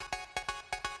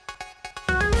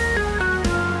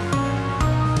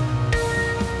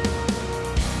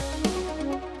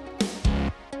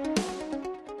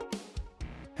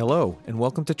Hello, and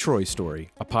welcome to Troy Story,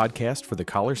 a podcast for the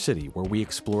Collar City where we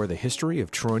explore the history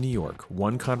of Troy, New York,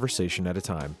 one conversation at a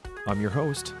time. I'm your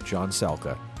host, John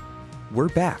Salka. We're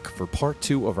back for part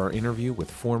 2 of our interview with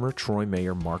former Troy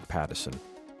Mayor Mark Pattison.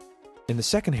 In the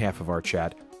second half of our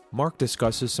chat, Mark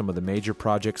discusses some of the major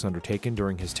projects undertaken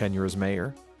during his tenure as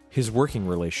mayor, his working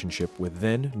relationship with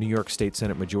then New York State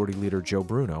Senate Majority Leader Joe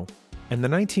Bruno, and the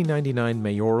 1999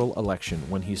 mayoral election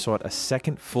when he sought a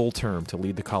second full term to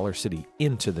lead the Collar City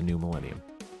into the new millennium.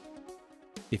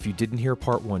 If you didn't hear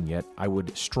part 1 yet, I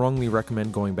would strongly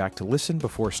recommend going back to listen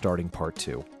before starting part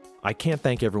 2. I can't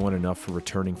thank everyone enough for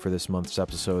returning for this month's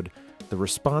episode. The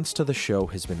response to the show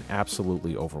has been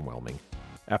absolutely overwhelming.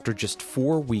 After just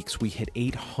 4 weeks, we hit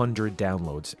 800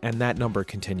 downloads, and that number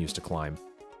continues to climb.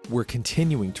 We're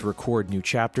continuing to record new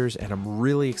chapters, and I'm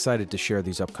really excited to share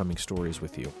these upcoming stories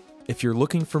with you. If you're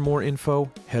looking for more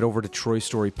info, head over to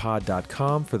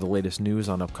troystorypod.com for the latest news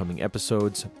on upcoming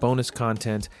episodes, bonus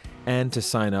content, and to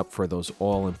sign up for those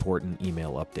all-important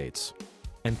email updates.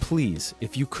 And please,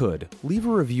 if you could, leave a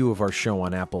review of our show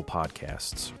on Apple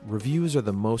Podcasts. Reviews are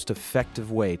the most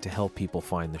effective way to help people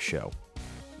find the show.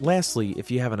 Lastly,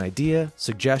 if you have an idea,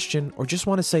 suggestion, or just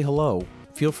want to say hello,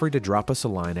 feel free to drop us a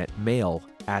line at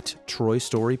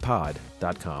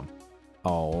mail@troystorypod.com.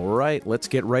 All right, let's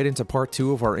get right into part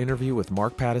 2 of our interview with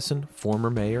Mark Pattison, former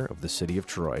mayor of the city of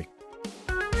Troy.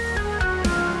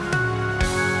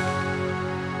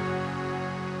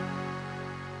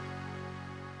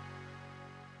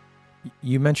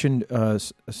 You mentioned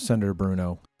Senator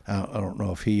Bruno. I don't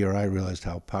know if he or I realized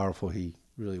how powerful he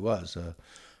really was.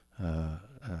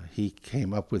 He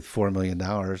came up with $4 million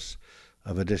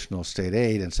of additional state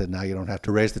aid and said, now you don't have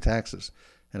to raise the taxes.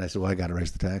 And I said, well, I got to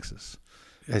raise the taxes.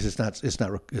 I said, it's not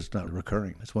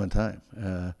recurring. It's one time.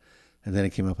 And then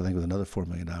he came up, I think, with another $4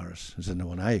 million. I said, no,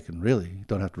 well, now you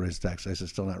don't have to raise the taxes. I said,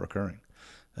 still not recurring.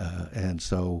 And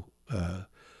so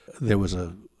there was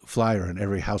a flyer in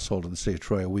every household in the city of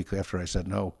Troy a week after I said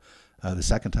no the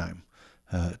second time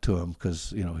to him,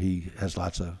 because he has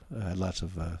lots of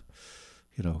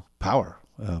power.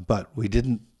 But we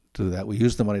didn't do that. We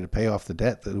used the money to pay off the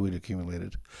debt that we'd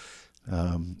accumulated,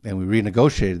 and we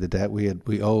renegotiated the debt.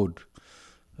 We owed.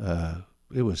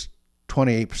 It was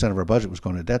 28% of our budget was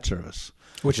going to debt service,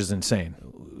 which is insane.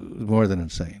 More than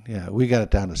insane. Yeah, we got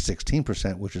it down to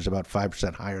 16%, which is about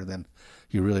 5% higher than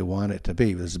you really want it to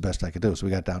be. This is the best I could do. So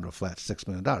we got down to a flat $6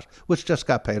 million, which just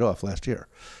got paid off last year.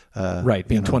 Right,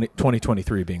 being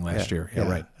 2023 being last year. Yeah,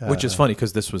 right. Which is funny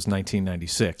because this was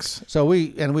 1996. So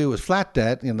we was flat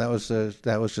debt, that was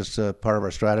just a part of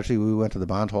our strategy. We went to the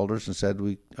bondholders and said,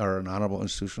 we are an honorable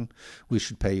institution. We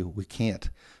should pay you. We can't.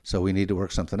 So we need to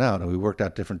work something out. And we worked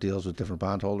out different deals with different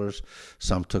bondholders.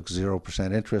 Some took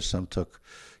 0% interest. Some took,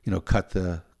 cut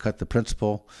the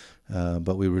principal.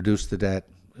 But we reduced the debt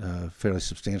fairly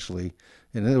substantially.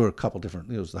 And there were a couple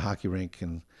different. It was the hockey rink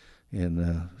in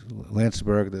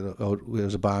Landsberg that there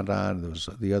was a bond on. There was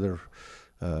the other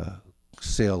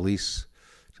sale lease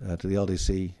to the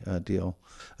LDC deal.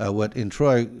 What in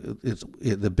Troy,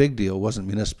 the big deal wasn't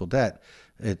municipal debt.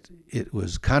 It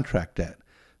was contract debt.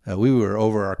 We were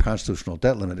over our constitutional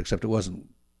debt limit, except it wasn't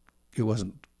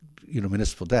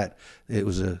municipal debt. It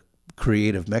was a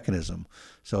creative mechanism.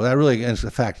 So that really, in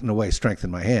fact, in a way,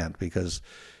 strengthened my hand, because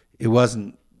it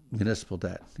wasn't municipal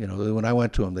debt. When I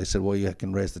went to them, they said, well, you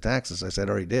can raise the taxes. I said,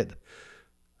 I already did.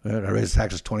 Right? I raised the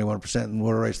taxes 21% and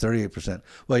water rates 38%.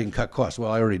 Well, you can cut costs.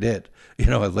 Well, I already did.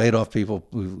 I laid off people.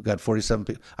 We've got 47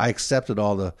 people. I accepted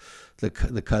all the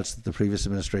cuts that the previous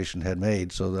administration had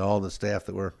made, so that all the staff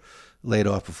that were laid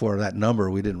off before that number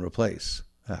we didn't replace.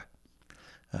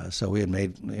 So we had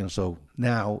made, so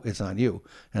now it's on you.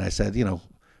 And I said,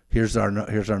 here's our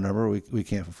number. We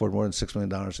can't afford more than $6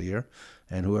 million a year,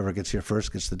 and whoever gets here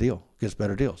first gets the deal, gets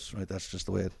better deals. Right? That's just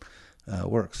the way it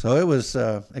works. So it was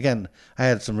again. I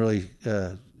had some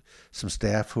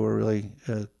staff who were really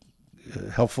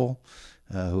helpful,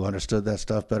 who understood that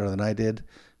stuff better than I did.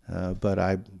 But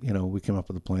we came up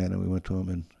with a plan, and we went to them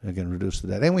and again reduced the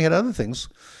debt. And we had other things.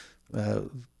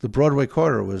 The Broadway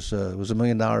corridor was $1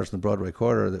 million in the Broadway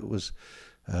corridor that was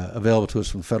available to us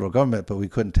from the federal government, but we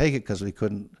couldn't take it because we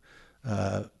couldn't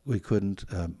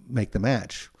make the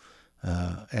match.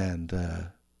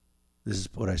 This is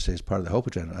what I say is part of the Hope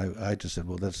agenda. I just said,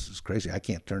 well, this is crazy. I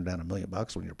can't turn down $1 million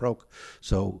when you're broke.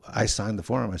 So I signed the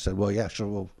form. I said, well, yeah,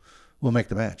 sure, we'll make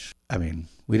the match. I mean,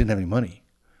 we didn't have any money,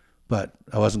 but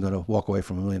I wasn't going to walk away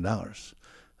from $1 million.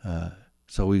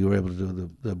 So we were able to do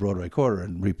the Broadway corridor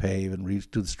and repave and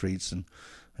redo the streets and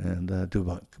do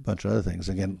a bunch of other things.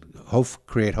 Again,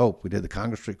 create hope. We did the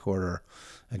Congress Street corridor.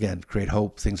 Again, create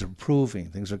hope. Things are improving.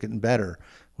 Things are getting better.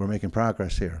 We're making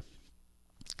progress here.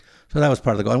 So that was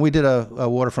part of the goal. And we did a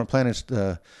waterfront planning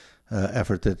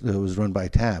effort that was run by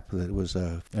TAP. That was,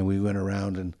 and we went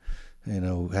around and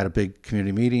had a big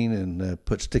community meeting and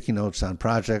put sticky notes on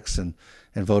projects and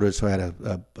voted. So I had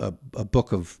a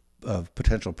book of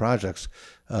potential projects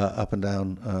up and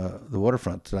down the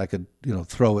waterfront that I could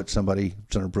throw at somebody,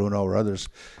 Senator Bruno or others,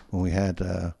 when we had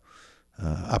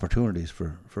opportunities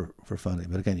for funding.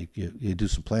 But again, you do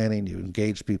some planning, you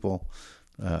engage people.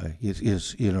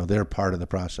 They're part of the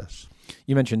process.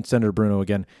 You mentioned Senator Bruno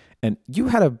again, and you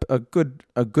had a good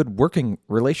working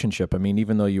relationship. I mean,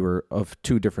 even though you were of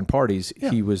two different parties,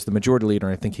 he was the majority leader,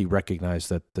 and I think he recognized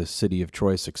that the city of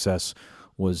Troy's success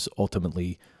was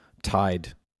ultimately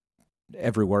tied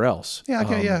everywhere else. I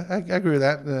agree with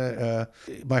that.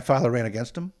 My father ran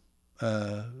against him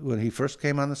when he first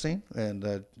came on the scene,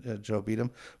 and Joe beat him.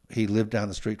 He lived down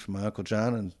the street from my Uncle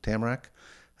John in Tamarack.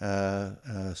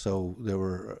 So there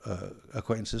were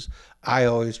acquaintances. I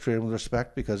always treated him with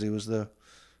respect because he was the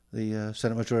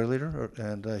Senate Majority Leader,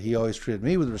 and he always treated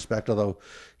me with respect, although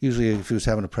usually if he was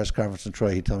having a press conference in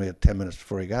Troy, he'd tell me 10 minutes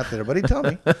before he got there, but he'd tell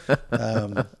me.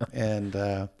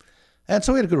 And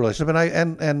so we had a good relationship,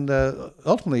 and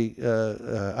ultimately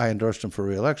I endorsed him for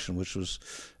re-election, which was,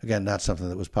 again, not something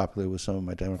that was popular with some of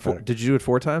my Democratic. Did you do it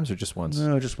 4 times or just once?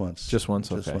 No, just once. Just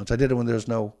once, okay. Just once. I did it when there was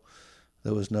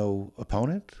no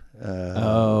opponent.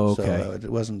 Okay. So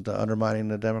it wasn't undermining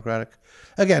the Democratic.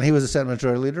 Again, he was the Senate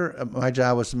Majority Leader. My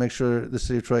job was to make sure the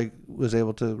city of Troy was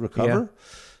able to recover. Yeah.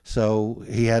 So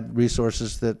he had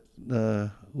resources that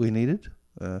we needed.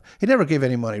 He never gave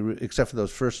any money except for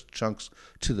those first chunks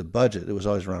to the budget. It was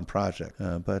always around project.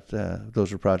 But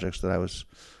those were projects that I was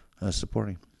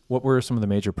supporting. What were some of the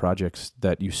major projects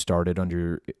that you started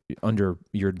under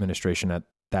your administration at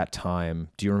that time?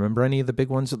 Do you remember any of the big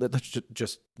ones? Let's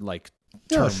just like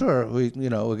Yeah, sure. We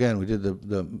again we did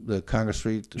the Congress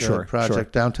Street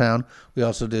project downtown. We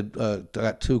also did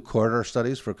got 2 corridor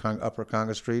studies for Upper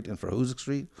Congress Street and for Hoosick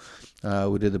Street.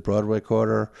 We did the Broadway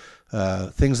corridor.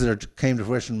 Things that came to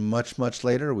fruition much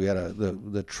later. We had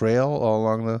the trail all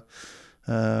along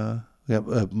we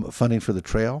have funding for the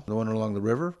trail, the one along the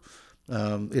river.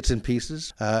 It's in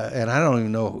pieces, and I don't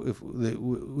even know if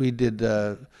we did.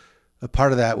 A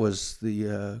part of that was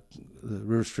the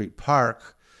River Street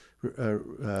Park.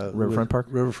 Riverfront Park?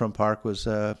 Riverfront Park was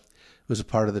a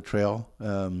part of the trail.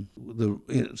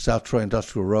 The South Troy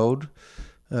Industrial Road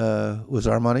was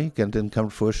our money. Again, didn't come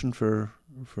to fruition for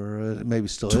maybe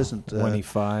still isn't.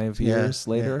 25 years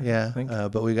later, yeah. I think.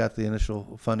 But we got the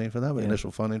initial funding for that.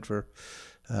 Initial funding for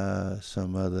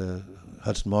some of the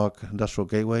Hudson Mohawk Industrial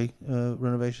Gateway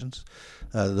renovations,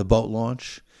 the boat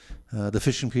launch, the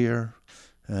fishing pier.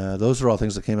 Those are all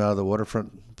things that came out of the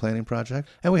waterfront planning project.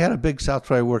 And we had a big South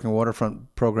Troy working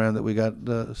waterfront program that we got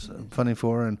funding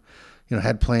for, and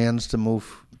had plans to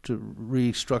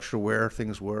restructure where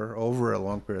things were over a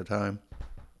long period of time.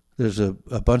 There's a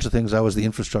bunch of things. I was the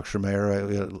infrastructure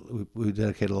mayor. We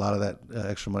dedicated a lot of that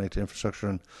extra money to infrastructure,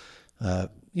 and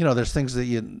there's things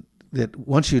that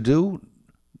once you do,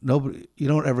 you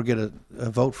don't ever get a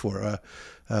vote for.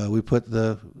 We put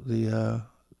the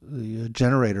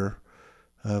generator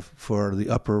for the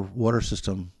upper water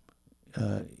system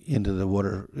into the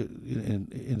water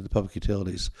into the public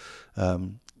utilities.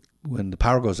 When the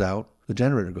power goes out, the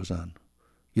generator goes on.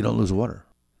 You don't lose water.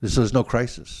 So there's no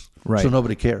crisis. Right. So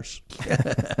nobody cares.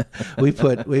 we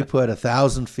put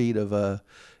 1,000 feet of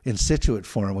instituent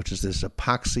form, which is this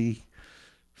epoxy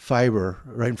fiber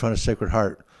right in front of Sacred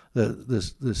Heart.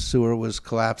 The sewer was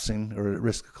collapsing, or at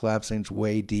risk of collapsing. It's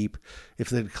way deep. If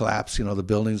they'd collapsed, the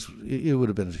buildings, it would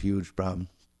have been a huge problem.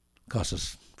 Cost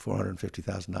us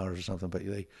 $450,000 or something. But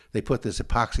they put this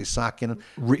epoxy sock in it.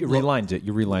 Relined it.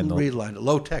 You relined it.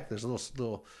 Low tech. There's a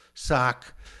little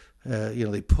sock.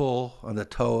 They pull on the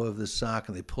toe of the sock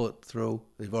and they pull it through.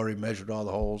 They've already measured all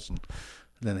the holes, and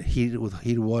then they heat it with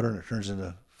heated water, and it turns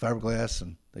into fiberglass,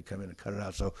 and they come in and cut it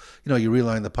out. So you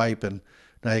reline the pipe, and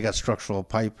now you got structural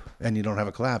pipe, and you don't have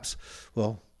a collapse.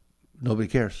 Well, nobody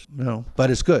cares, But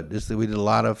it's good. We did a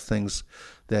lot of things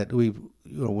that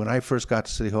when I first got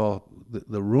to City Hall,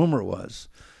 the rumor was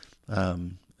that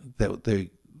we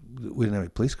didn't have any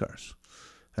police cars,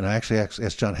 and I actually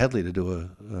asked John Headley to do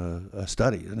a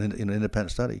study, an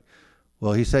independent study.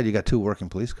 Well, he said you got 2 working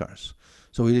police cars,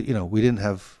 so we didn't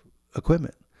have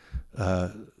equipment.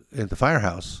 At the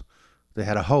firehouse, they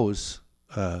had a hose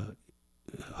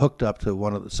hooked up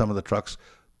to some of the trucks,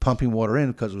 pumping water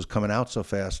in because it was coming out so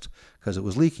fast because it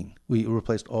was leaking. We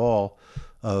replaced all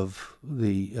of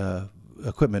the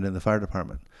equipment in the fire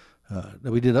department.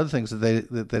 We did other things that they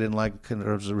didn't like in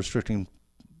terms of restricting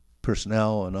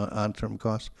personnel and on-term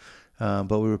costs,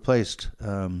 but we replaced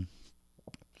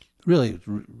really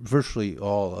virtually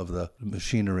all of the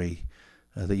machinery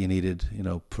that you needed,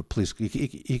 for police.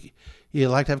 You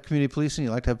like to have community policing,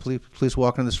 you like to have police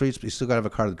walking in the streets, but you still got to have a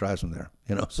car that drives them there,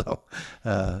 So,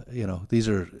 these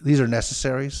are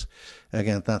necessaries.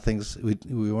 Again, not things,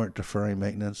 we weren't deferring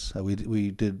maintenance.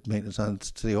 We did maintenance on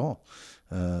City Hall,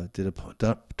 did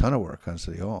a ton of work on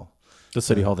City Hall. The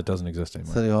City Hall that doesn't exist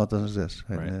anymore. City Hall doesn't exist.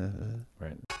 Right.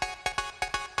 Right.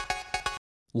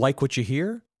 Like what you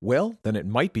hear? Well, then it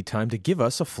might be time to give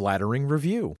us a flattering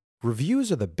review.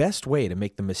 Reviews are the best way to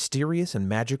make the mysterious and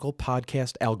magical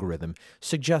podcast algorithm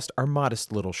suggest our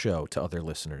modest little show to other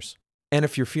listeners. And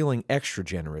if you're feeling extra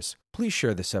generous, please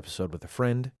share this episode with a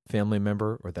friend, family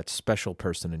member, or that special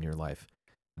person in your life.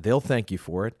 They'll thank you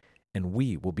for it, and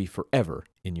we will be forever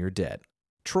in your debt.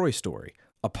 Troy Story,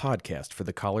 a podcast for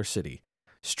the Collar City,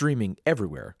 streaming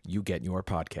everywhere you get your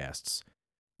podcasts.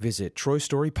 Visit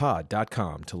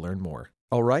TroyStoryPod.com to learn more.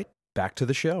 All right, back to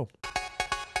the show.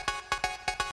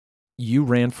 You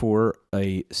ran for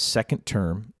a second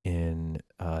term in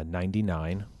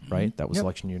 99, right? That was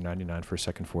election year 99 for a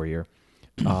second 4-year.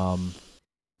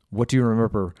 What do you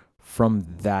remember from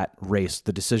that race?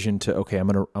 The decision to, okay, I'm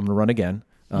gonna run again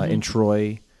in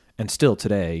Troy, and still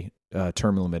today,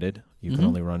 term limited. You can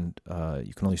only run.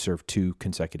 You can only serve 2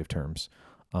 consecutive terms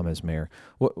as mayor.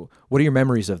 What are your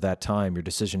memories of that time? Your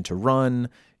decision to run?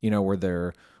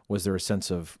 Was there a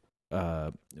sense of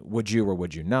would you or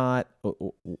would you not?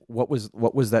 What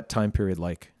was that time period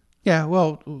like? Yeah,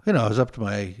 well, I was up to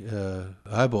my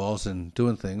eyeballs in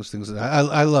doing things that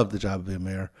I love the job of being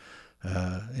mayor,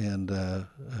 and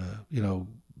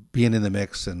being in the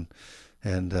mix and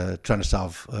trying to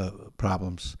solve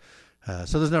problems.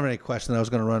 So there's never any question that I was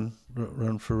going to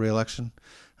run for re-election.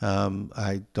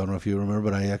 I don't know if you remember,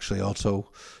 but I actually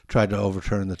also tried to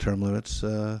overturn the term limits.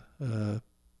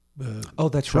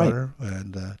 That's charter, right,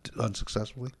 and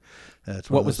unsuccessfully.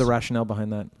 What was the rationale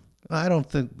behind that? I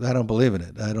don't believe in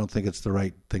it. I don't think it's the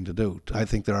right thing to do. I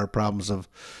think there are problems of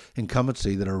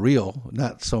incumbency that are real,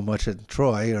 not so much in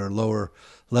Troy or lower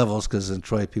levels, because in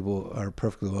Troy people are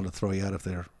perfectly willing to throw you out if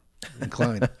they're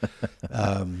inclined.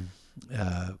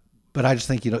 But I just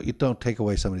think you don't take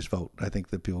away somebody's vote. I think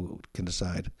that people can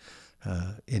decide.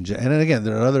 And then again,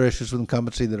 there are other issues with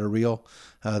incumbency that are real,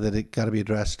 that it got to be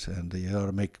addressed, and you ought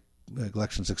to make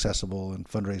elections accessible and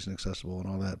fundraising accessible and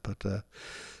all that. But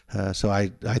so I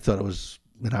thought it was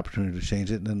an opportunity to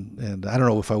change it, and I don't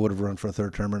know if I would have run for a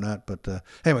third term or not. But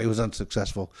anyway, it was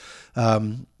unsuccessful.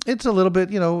 It's a little bit,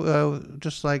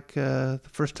 just like the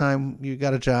first time you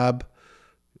got a job,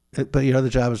 but your other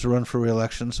job is to run for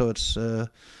re-election. So it's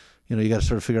you got to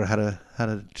sort of figure out how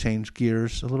to change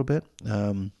gears a little bit.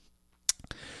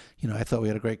 I thought we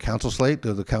had a great council slate.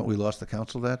 We lost the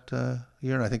council that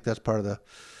year, and I think that's part of the,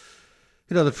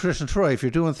 the tradition of Troy. If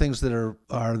you're doing things that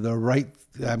are the right,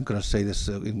 I'm going to say this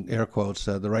in air quotes,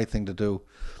 the right thing to do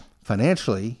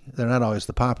financially, they're not always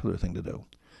the popular thing to do,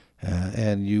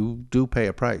 and you do pay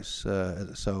a price. We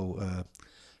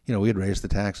had raised the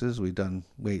taxes.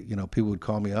 People would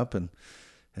call me up and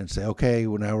say, okay,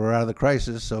 well, now we're out of the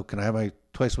crisis, so can I have my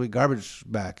twice a week garbage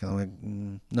back? And I'm like,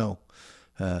 no.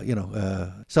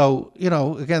 So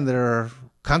again, there are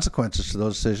consequences to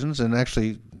those decisions, and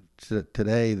actually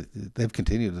today they've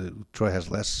continued. Troy has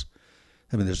less.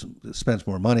 Spends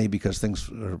more money because things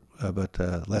are, but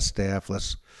less staff,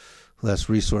 less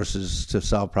resources to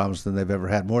solve problems than they've ever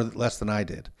had. Less than I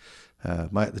did.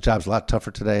 The job's a lot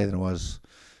tougher today than it was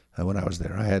when I was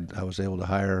there. I was able to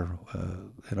hire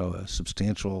a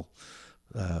substantial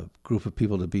group of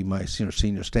people to be my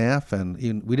senior staff, and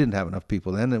we didn't have enough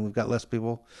people then, and we've got less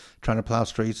people trying to plow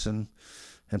streets and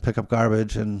pick up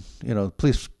garbage, and the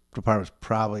police department's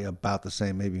probably about the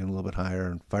same, maybe even a little bit higher,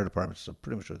 and fire departments are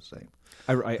pretty much the same.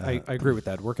 I agree with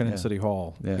that. Working in City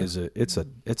Hall is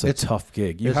a tough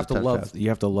gig. You have to love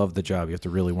the job. You have to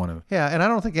really want to. Yeah, and I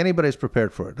don't think anybody's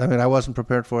prepared for it. I wasn't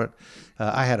prepared for it.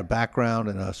 I had a background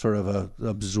and a sort of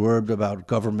absorbed about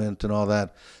government and all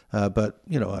that. But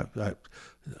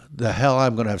the hell,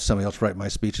 I'm going to have somebody else write my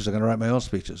speeches. I'm going to write my own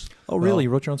speeches. Oh, really? You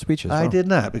wrote your own speeches? I did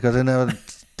not, because I never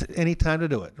any time to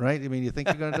do it. Right? You think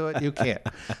you're going to do it, you can't.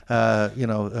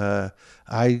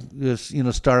 I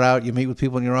just start out. You meet with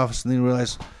people in your office, and then you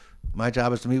realize my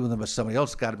job is to meet with them, but somebody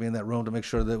else got to be in that room to make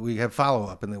sure that we have follow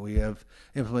up and that we have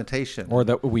implementation, or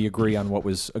that we agree on what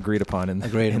was agreed upon in the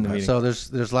meeting. So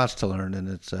there's lots to learn, and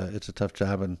it's a tough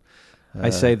job. And I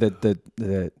say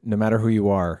that no matter who you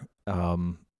are,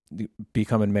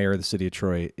 becoming mayor of the city of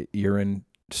Troy, you're in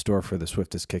store for the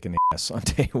swiftest kick in the ass on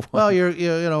day one. Well, you're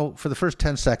for the first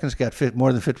 10 seconds, you got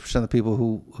more than 50% of the people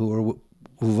who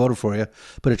who voted for you,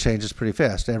 but it changes pretty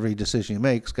fast. Every decision you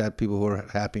make's got people who are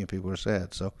happy and people who are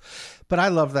sad. So, but I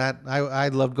love that. I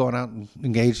loved going out and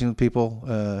engaging with people.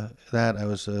 That I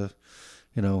was,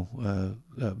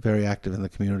 very active in the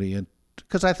community, and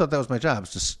because I thought that was my job,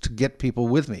 is to get people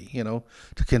with me, to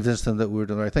convince them that we were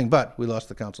doing the right thing. But we lost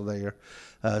the council that year.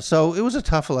 So it was a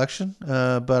tough election,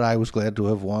 but I was glad to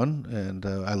have won, and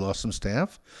I lost some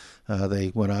staff.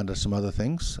 They went on to some other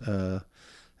things.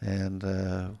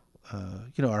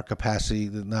 Our capacity,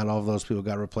 not all of those people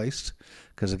got replaced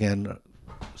because, again,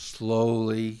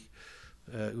 slowly,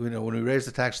 when we raised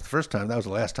the tax the first time, that was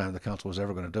the last time the council was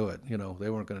ever going to do it. They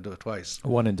weren't going to do it twice.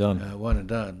 One and done. One and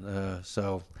done.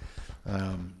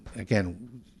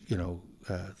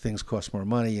 Things cost more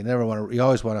money. You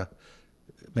always want to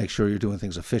make sure you're doing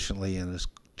things efficiently and as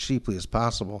cheaply as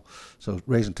possible. So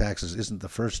raising taxes isn't the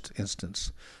first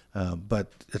instance.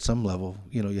 But at some level,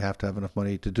 you have to have enough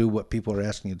money to do what people are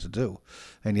asking you to do,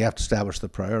 and you have to establish the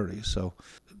priorities. So,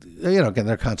 again,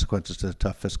 there are consequences to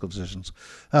tough fiscal decisions.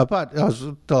 But I was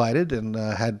delighted and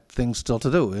had things still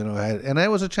to do. And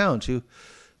that was a challenge.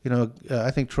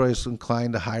 I think Troy's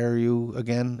inclined to hire you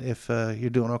again if you're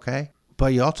doing okay.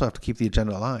 But you also have to keep the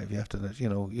agenda alive. You have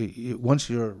to, once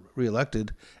you're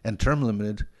reelected and term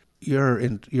limited,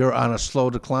 you're on a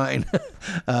slow decline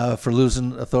for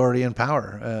losing authority and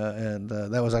power, and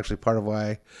that was actually part of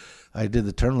why I did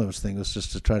the term limits thing, was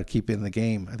just to try to keep in the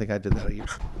game. I think I did that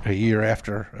a year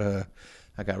after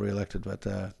I got reelected, but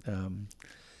I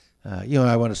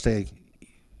want to stay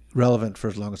relevant for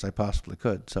as long as I possibly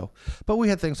could. So, but we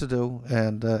had things to do,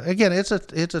 and again, it's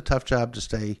a tough job to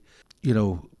stay,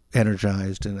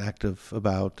 energized and active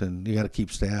about, and you got to keep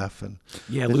staff. And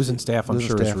losing staff, I'm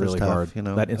sure, is really hard.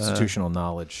 That institutional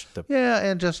knowledge.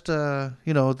 And just there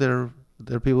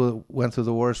are people that went through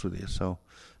the wars with you. So,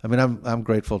 I mean, I'm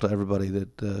grateful to everybody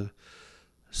that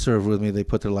served with me. They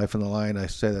put their life on the line. I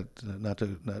say that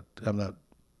I'm not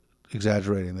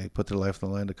exaggerating. They put their life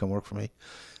on the line to come work for me.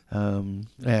 And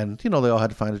they all had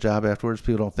to find a job afterwards.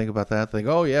 People don't think about that. They think,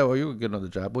 oh yeah, well, you get another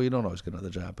job. Well, you don't always get another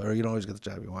job, or you don't always get the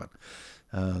job you want.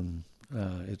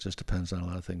 It just depends on a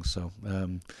lot of things. So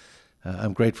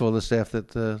I'm grateful to the staff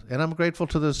and I'm grateful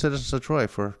to the citizens of Troy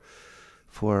for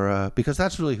because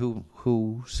that's really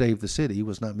who saved the city,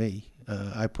 was not me.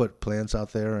 I put plans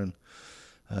out there and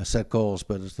set goals,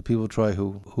 but it's the people of Troy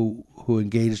who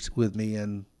engaged with me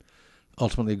and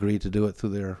ultimately agreed to do it through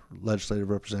their legislative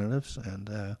representatives,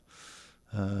 and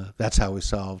that's how we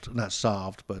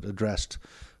addressed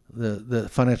the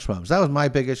financial problems. That was my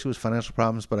big issue, was financial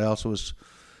problems, but I also was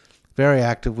very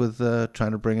active with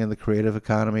trying to bring in the creative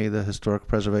economy, the historic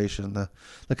preservation, the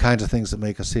kinds of things that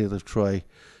make a city of Troy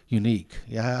unique.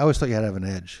 Yeah, I always thought you had to have an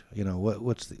edge.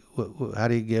 How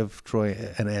do you give Troy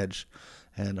an edge?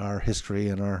 And our history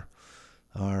and our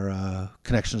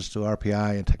connections to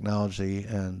RPI and technology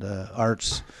and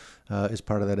arts is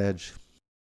part of that edge.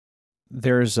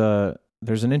 There's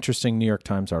an interesting New York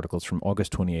Times article. It's from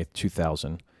August 28th,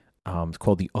 2000. It's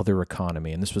called The Other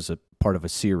Economy, and this was a part of a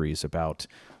series about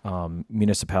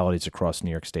municipalities across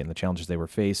New York State and the challenges they were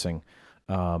facing.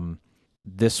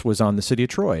 This was on the city of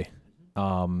Troy.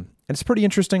 And it's a pretty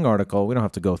interesting article. We don't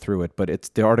have to go through it, but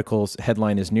the article's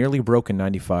headline is "Nearly Broke in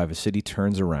 95, a City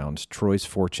Turns Around. Troy's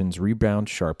Fortunes Rebound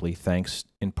Sharply, Thanks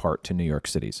in Part to New York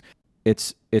City's."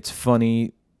 It's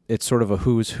funny. It's sort of a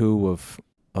who's who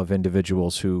of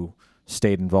individuals who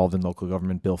stayed involved in local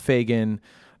government. Bill Fagan,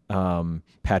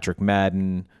 Patrick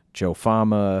Madden, Joe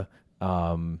Fama.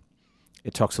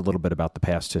 It talks a little bit about the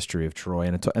past history of Troy,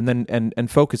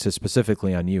 and focuses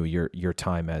specifically on your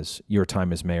time as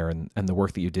mayor and the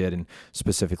work that you did, and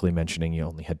specifically mentioning you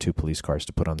only had 2 police cars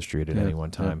to put on the street at any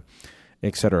one time,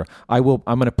 et cetera. I'm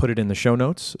going to put it in the show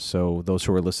notes, so those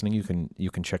who are listening, you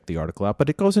can check the article out. But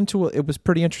it was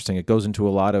pretty interesting. It goes into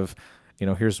a lot of,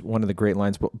 here's one of the great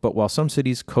lines. But while some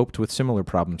cities coped with similar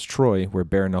problems, Troy, where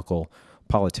bare knuckle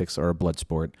politics are a blood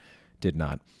sport, did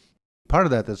not. Part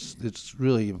of that it's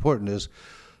really important is,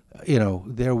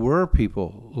 there were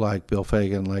people like Bill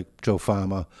Fagan, like Joe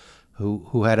Fama,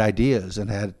 who had ideas and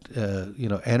had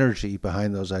energy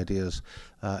behind those ideas,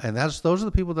 and those are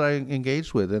the people that I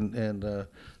engaged with and to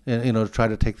try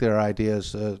to take their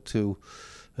ideas to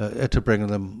bring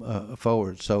them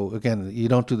forward. So again, you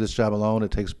don't do this job alone.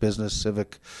 It takes business,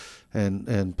 civic,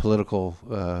 and political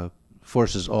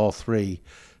forces, all three,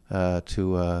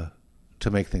 to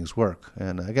make things work.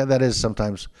 And again, that is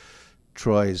sometimes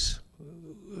Troy's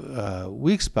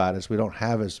weak spot, is we don't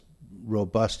have as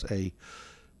robust a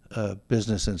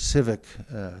business and civic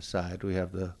side. We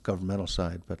have the governmental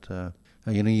side, but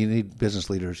you need business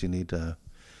leaders. You need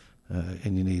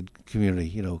and you need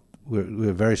community. We're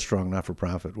a very strong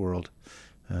not-for-profit world,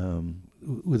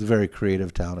 with very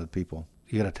creative, talented people.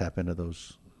 You got to tap into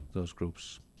those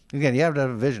groups. Again, you have to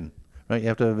have a vision, right? You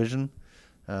have to have a vision.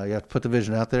 You have to put the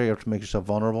vision out there. You have to make yourself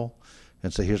vulnerable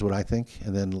and say, here's what I think,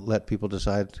 and then let people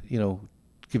decide,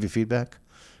 give you feedback.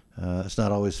 It's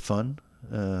not always fun,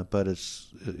 but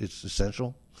it's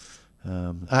essential.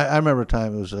 I remember a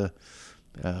time, it was one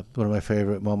of my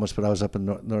favorite moments, but I was up in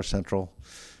North Central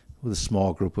with a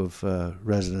small group of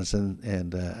residents,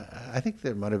 and I think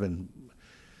there might have been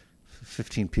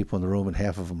 15 people in the room, and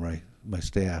half of them were my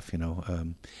staff,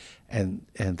 and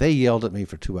they yelled at me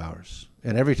for 2 hours.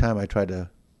 And every time I tried to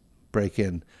break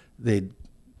in, they'd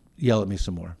yell at me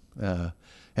some more.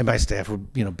 And my staff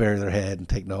would, bury their head and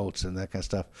take notes and that kind of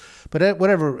stuff. But at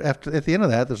the end of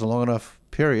that, there's a long enough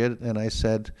period, and I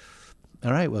said,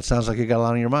 all right, well, it sounds like you got a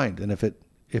lot on your mind. And if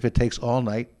it takes all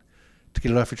night to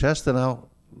get it off your chest,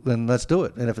 then let's do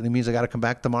it. And if it means I got to come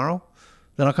back tomorrow,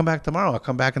 then I'll come back tomorrow. I'll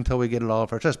come back until we get it all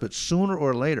off our chest. But sooner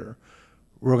or later,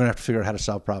 we're going to have to figure out how to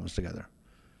solve problems together.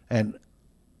 And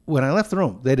when I left the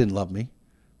room, they didn't love me,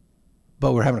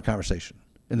 but we're having a conversation.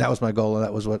 And that was my goal,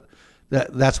 and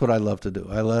that's what I love to do.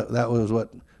 That was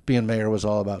what being mayor was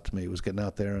all about to me, was getting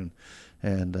out there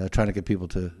and trying to get people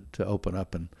to open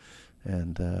up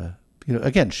and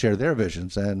again, share their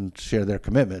visions and share their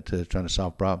commitment to trying to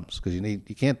solve problems. Because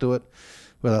you can't do it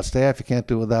without staff, you can't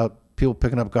do it without people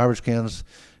picking up garbage cans,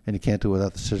 and you can't do it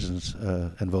without the citizens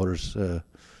and voters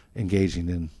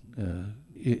engaging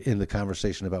in the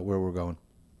conversation about where we're going.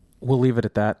 We'll leave it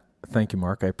at that. Thank you,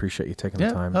 Mark. I appreciate you taking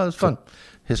the time. No, it was fun.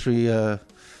 History,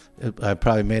 I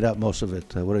probably made up most of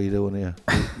it. What do you do when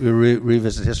you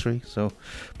revisit history? So,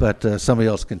 but somebody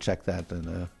else can check that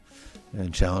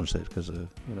and challenge it, because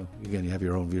again, you have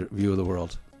your own view of the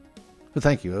world. But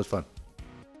thank you. It was fun.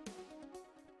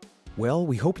 Well,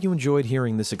 we hope you enjoyed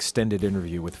hearing this extended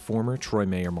interview with former Troy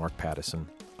Mayor Mark Pattison.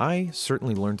 I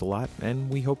certainly learned a lot, and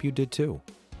we hope you did too.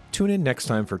 Tune in next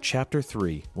time for Chapter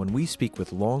 3, when we speak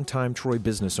with longtime Troy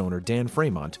business owner Dan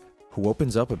Fremont, who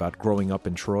opens up about growing up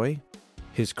in Troy,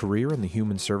 his career in the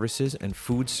human services and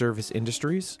food service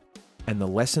industries, and the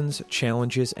lessons,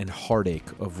 challenges, and heartache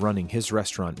of running his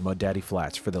restaurant, Mud Daddy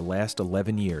Flats, for the last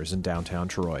 11 years in downtown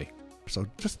Troy. So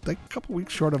just like a couple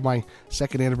weeks short of my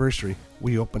second anniversary,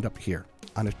 we opened up here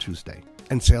on a Tuesday,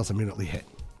 and sales immediately hit.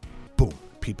 Boom,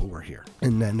 people were here.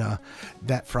 And then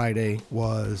that Friday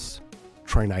was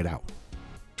Troy Night Out.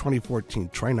 2014,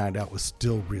 Troy Night Out was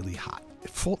still really hot. At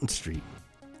Fulton Street,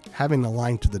 having a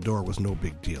line to the door was no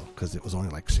big deal because it was only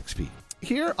like 6 feet.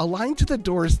 Here, a line to the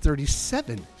door is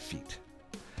 37 feet.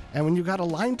 And when you got a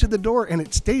line to the door and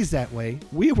it stays that way,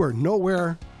 we were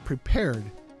nowhere prepared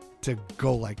to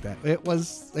go like that. It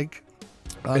was like...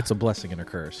 it's a blessing and a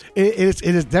curse. It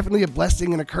is definitely a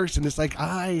blessing and a curse. And it's like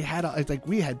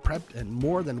we had prepped and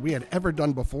more than we had ever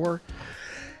done before.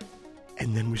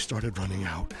 And then we started running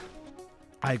out.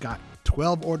 I got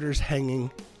 12 orders hanging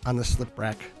on the slip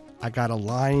rack. I got a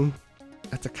line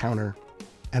at the counter,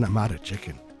 and I'm out of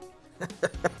chicken.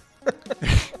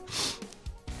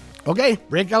 Okay,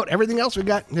 break out everything else we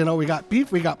got. We got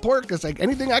beef, we got pork. It's like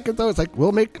anything I can throw. It's like,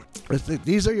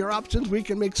 these are your options. We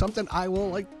can make something.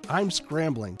 I'm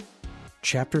scrambling.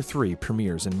 Chapter 3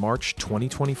 premieres in March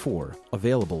 2024,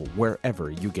 available wherever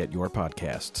you get your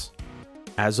podcasts.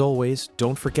 As always,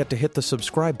 don't forget to hit the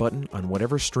subscribe button on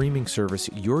whatever streaming service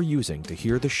you're using to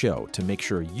hear the show to make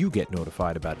sure you get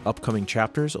notified about upcoming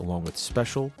chapters along with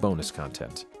special bonus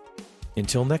content.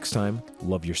 Until next time,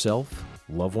 love yourself,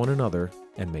 love one another,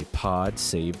 and may Pod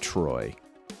save Troy.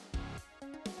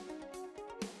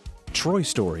 Troy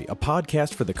Story, a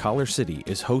podcast for the Collar City,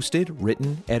 is hosted,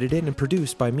 written, edited, and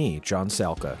produced by me, John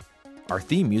Salka. Our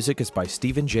theme music is by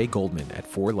Stephen J. Goldman at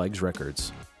Four Legs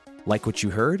Records. Like what you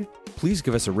heard? Please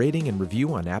give us a rating and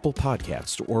review on Apple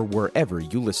Podcasts or wherever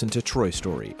you listen to Troy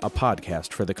Story, a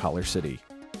podcast for the Collar City.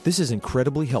 This is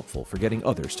incredibly helpful for getting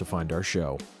others to find our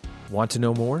show. Want to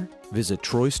know more? Visit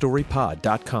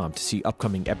TroyStoryPod.com to see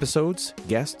upcoming episodes,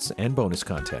 guests, and bonus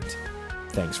content.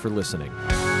 Thanks for listening.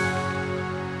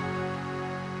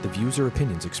 The views or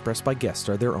opinions expressed by guests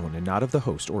are their own and not of the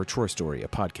host or Troy Story, a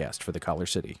podcast for the Collar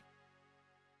City.